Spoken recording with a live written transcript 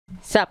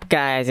Sup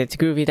guys, it's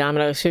Groovy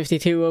Dominoes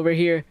 52 over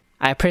here.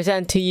 I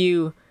present to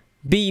you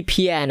B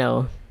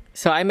Piano.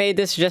 So I made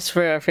this just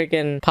for a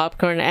freaking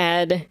popcorn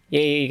ad. Yeah,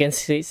 you can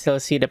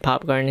still see the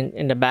popcorn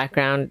in the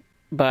background.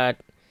 But,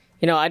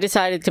 you know, I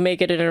decided to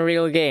make it in a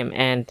real game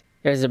and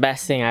it was the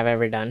best thing I've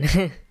ever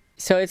done.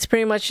 So it's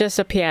pretty much just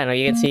a piano,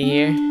 you can see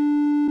here.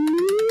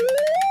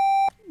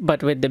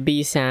 But with the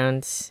B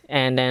sounds,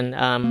 and then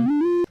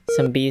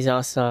some B's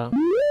also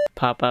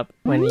pop up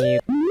when you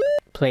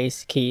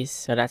place keys,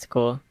 so that's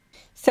cool.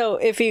 So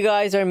if you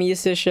guys are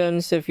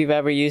musicians, if you've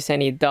ever used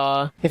any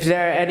DAW, if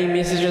there are any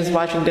musicians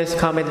watching this,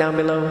 comment down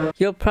below.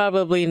 You'll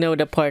probably know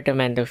the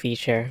portamento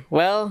feature.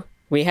 Well,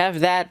 we have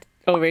that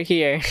over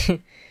here,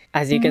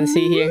 as you can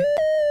see here.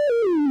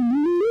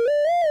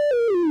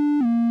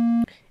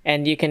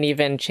 And you can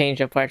even change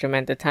the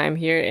portamento time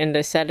here in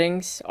the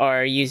settings,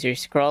 or use your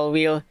scroll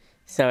wheel.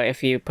 So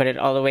if you put it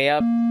all the way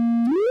up,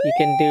 you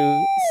can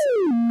do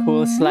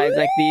cool slides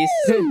like these.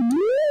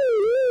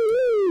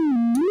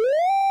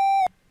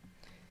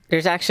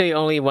 There's actually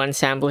only one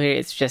sample here,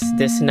 it's just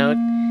this note.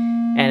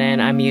 And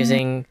then I'm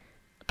using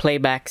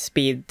playback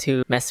speed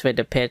to mess with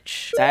the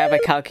pitch. So I have a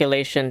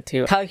calculation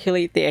to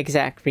calculate the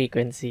exact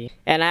frequency.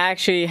 And I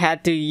actually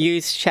had to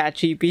use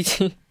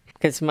ChatGPT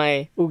because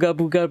my ooga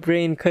booga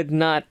brain could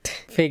not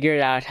figure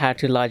out how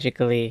to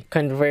logically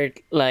convert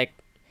like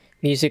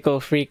musical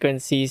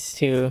frequencies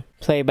to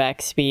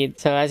playback speed.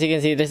 So as you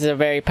can see, this is a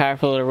very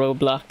powerful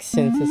Roblox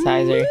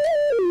synthesizer.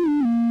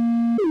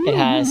 It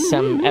has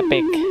some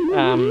epic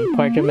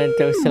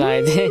portamento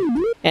slides.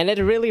 And it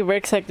really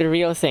works like the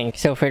real thing.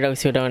 So for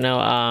those who don't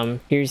know,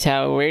 here's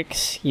how it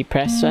works. You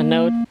press a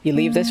note, you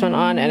leave this one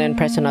on, and then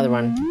press another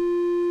one.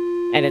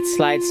 And it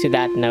slides to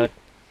that note.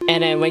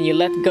 And then when you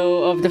let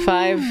go of the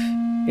 5,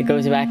 it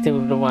goes back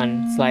to the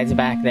 1, slides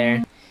back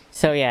there.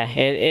 So yeah,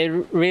 it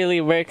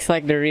really works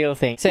like the real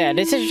thing. So yeah,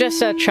 this is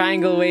just a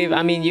triangle wave.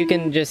 I mean, you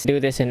can just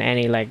do this in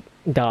any like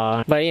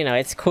DAW. But you know,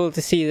 it's cool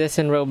to see this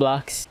in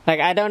Roblox. Like,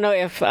 I don't know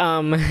if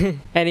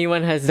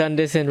anyone has done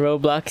this in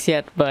Roblox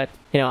yet, but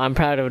you know, I'm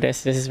proud of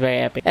this. This is very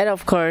epic. And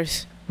of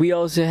course, we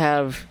also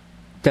have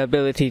the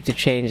ability to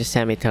change the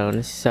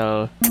semitones.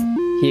 So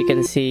you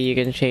can see, you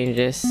can change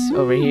this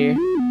over here,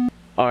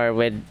 or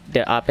with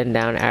the up and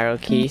down arrow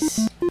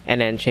keys, and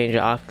then change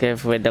the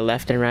octave with the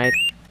left and right.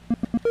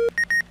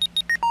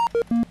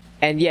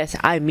 And yes,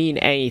 I mean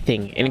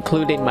anything,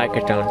 including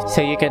microtones.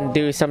 So you can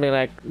do something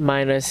like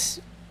minus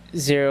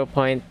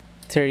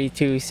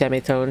 0.32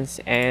 semitones,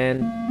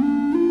 and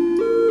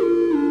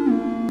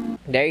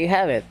there you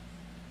have it,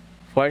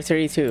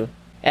 432.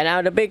 And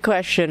now the big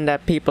question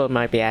that people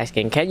might be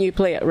asking, can you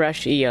play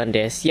Rush E on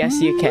this?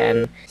 Yes, you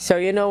can. So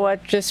you know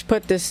what, just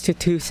put this to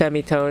 2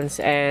 semitones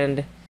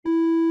and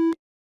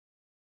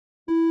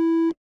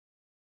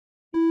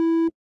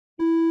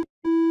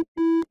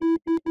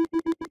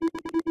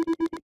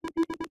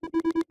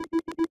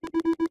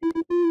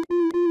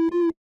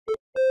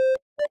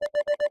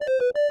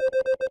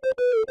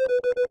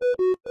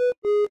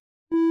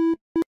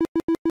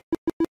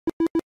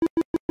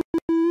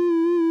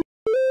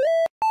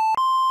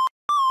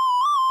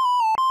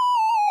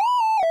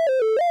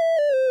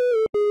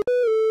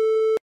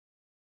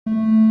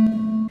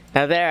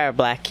now there are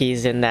black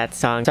keys in that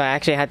song, so I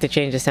actually had to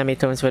change the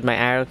semitones with my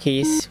arrow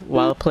keys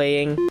while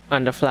playing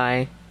on the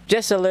fly.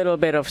 Just a little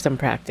bit of some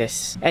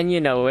practice. And you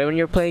know, when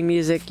you're playing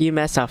music, you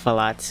mess up a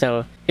lot,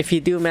 so if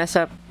you do mess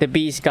up, the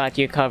B's got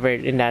you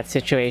covered in that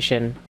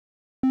situation.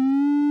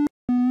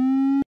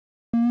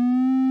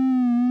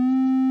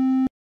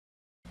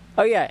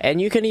 Oh yeah, and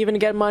you can even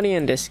get money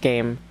in this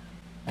game.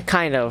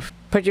 Kind of.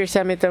 Put your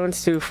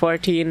semitones to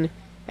 14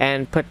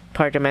 and put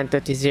portamento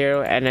to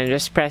 0, and then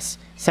just press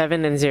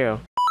 7 and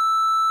 0.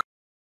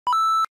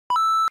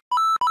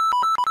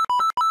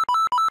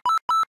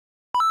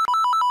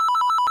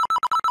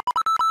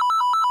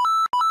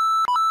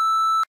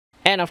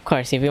 And of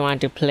course, if you want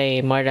to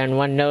play more than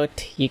one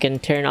note, you can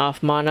turn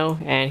off mono,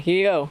 and here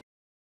you go.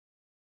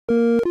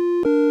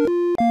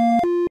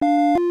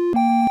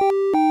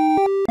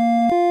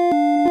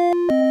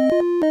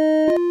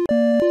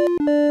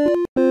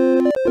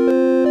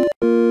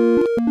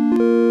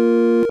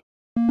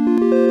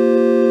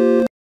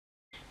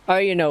 Or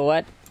you know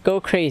what?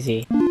 Go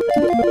crazy.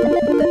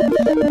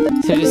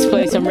 So just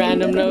play some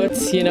random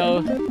notes, you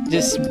know,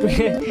 just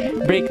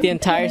break the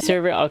entire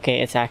server.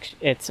 Okay,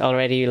 it's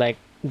already like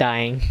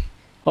dying.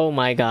 Oh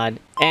my god.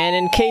 And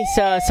in case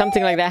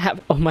something like that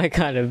happens, oh my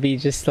god, a bee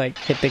just like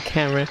hit the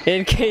camera.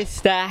 In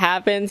case that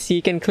happens,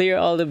 you can clear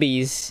all the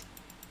bees.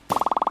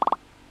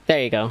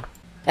 There you go.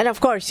 And of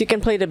course, you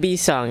can play the B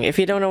song. If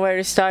you don't know where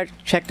to start,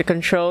 check the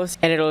controls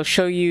and it'll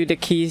show you the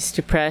keys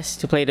to press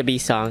to play the B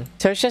song.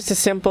 So it's just a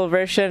simple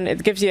version,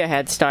 it gives you a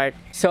head start.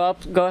 So I'll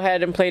go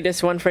ahead and play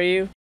this one for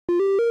you.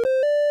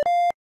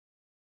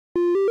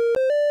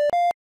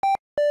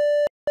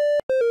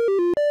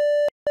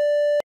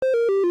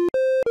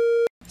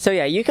 So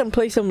yeah, you can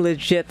play some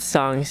legit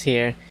songs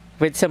here.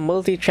 With some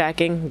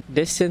multi-tracking,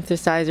 this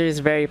synthesizer is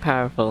very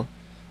powerful.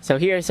 So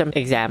here are some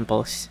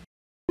examples.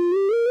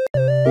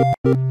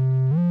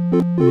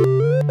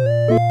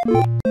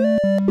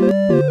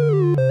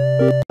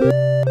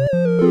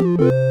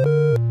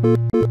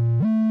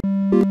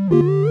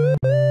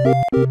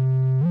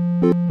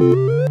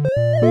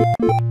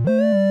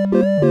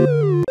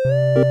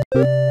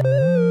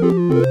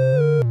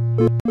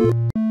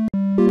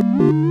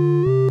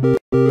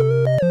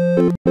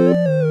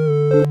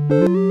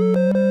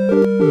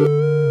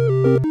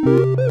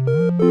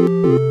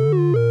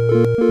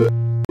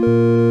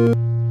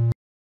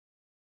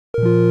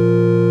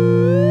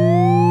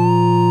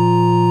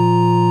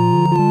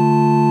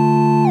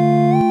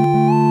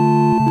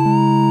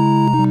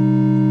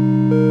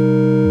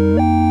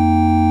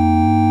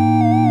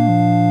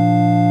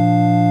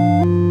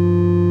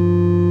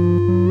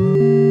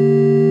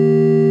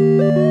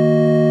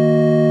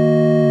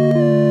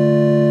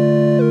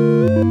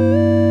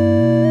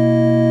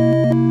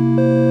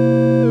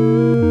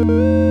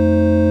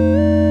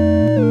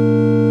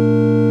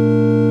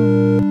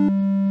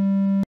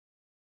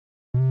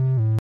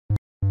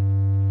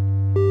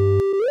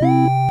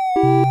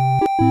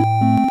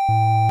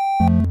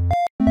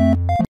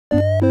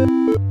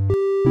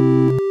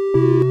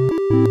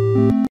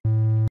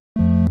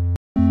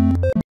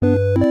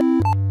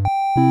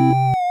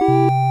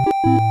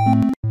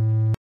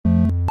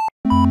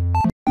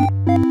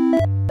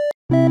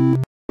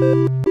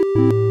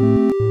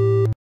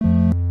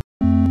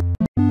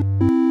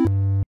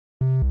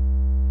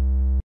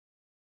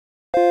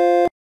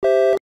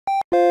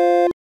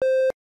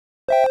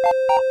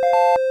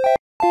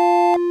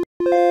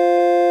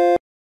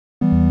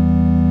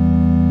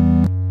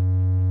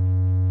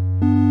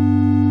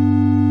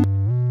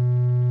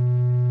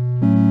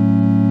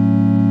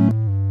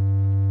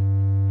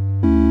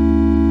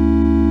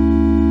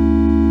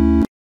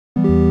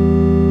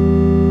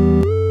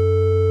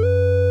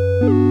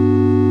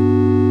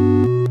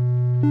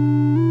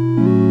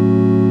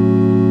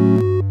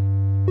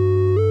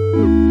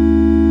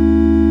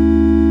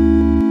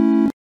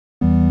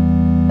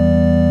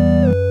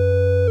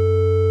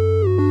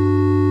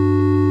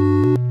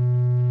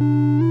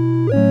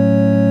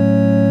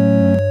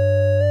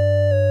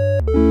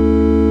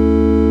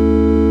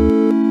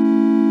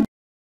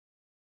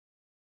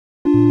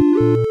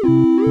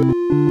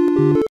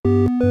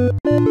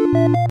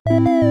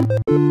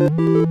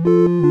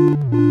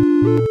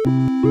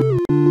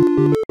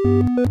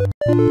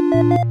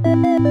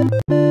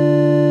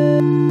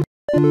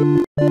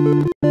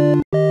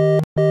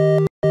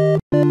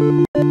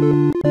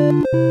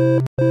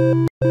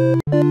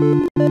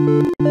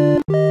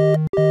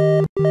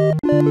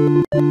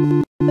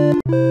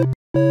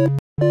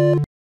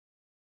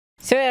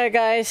 So yeah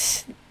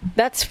guys,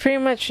 that's pretty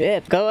much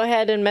it. Go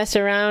ahead and mess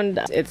around.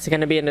 It's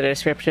gonna be in the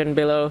description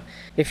below.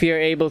 If you're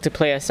able to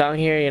play a song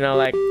here, you know,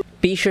 like,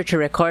 be sure to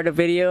record a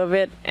video of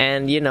it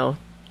and, you know,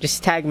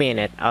 just tag me in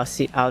it.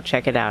 I'll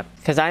check it out.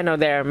 Because I know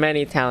there are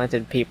many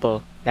talented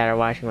people that are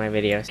watching my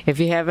videos. If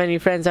you have any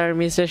friends that are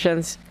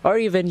musicians, or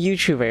even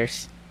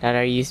YouTubers that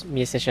are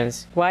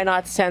musicians, why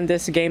not send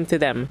this game to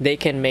them? They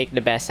can make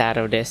the best out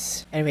of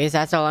this. Anyways,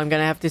 that's all I'm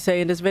gonna have to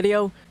say in this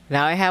video.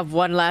 Now I have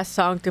one last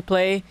song to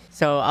play,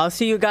 so I'll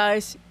see you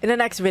guys in the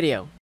next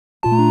video.